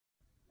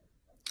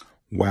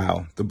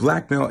Wow, the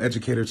Black Male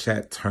Educator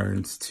Chat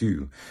turns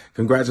 2.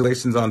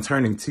 Congratulations on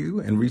turning 2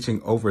 and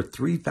reaching over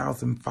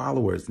 3,000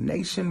 followers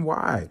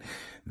nationwide.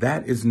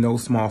 That is no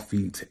small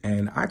feat,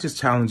 and I just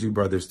challenge you,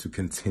 brothers, to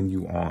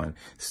continue on.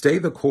 Stay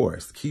the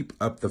course. Keep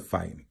up the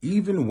fight.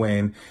 Even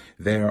when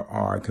there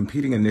are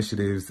competing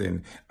initiatives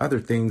and other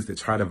things that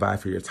try to vie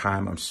for your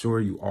time, I'm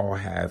sure you all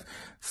have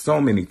so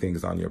many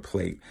things on your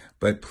plate,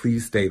 but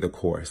please stay the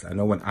course. I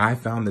know when I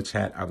found the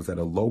chat, I was at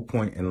a low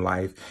point in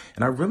life,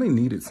 and I really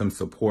needed some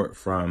support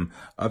from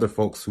other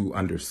folks who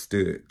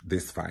understood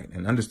this fight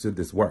and understood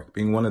this work.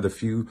 Being one of the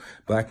few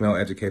Black male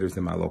educators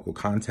in my local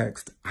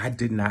context, I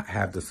did not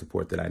have the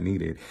support that I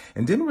needed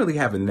and didn't really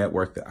have a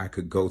network that I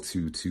could go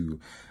to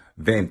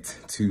vent,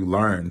 to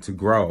learn, to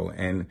grow,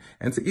 and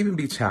to even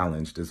be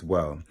challenged as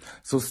well.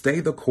 So stay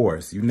the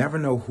course. You never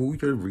know who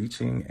you're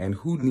reaching and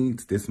who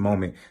needs this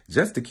moment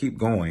just to keep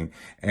going.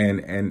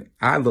 And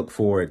I look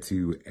forward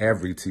to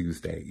every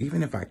Tuesday.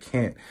 Even if I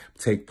can't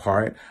take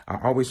part, I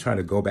always try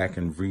to go back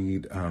and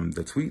read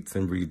the tweets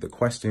and read the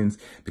questions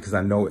because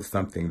I know it's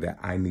something that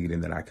I need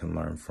and that I can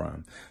learn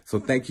from. So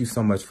thank you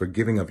so much for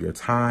giving of your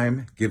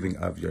time, giving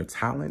of your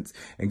talents,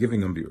 and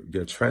giving of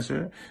your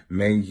treasure.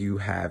 May you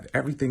have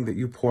everything that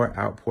you pour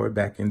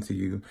back into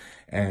you,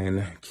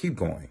 and keep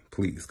going,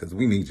 please, because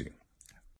we need you.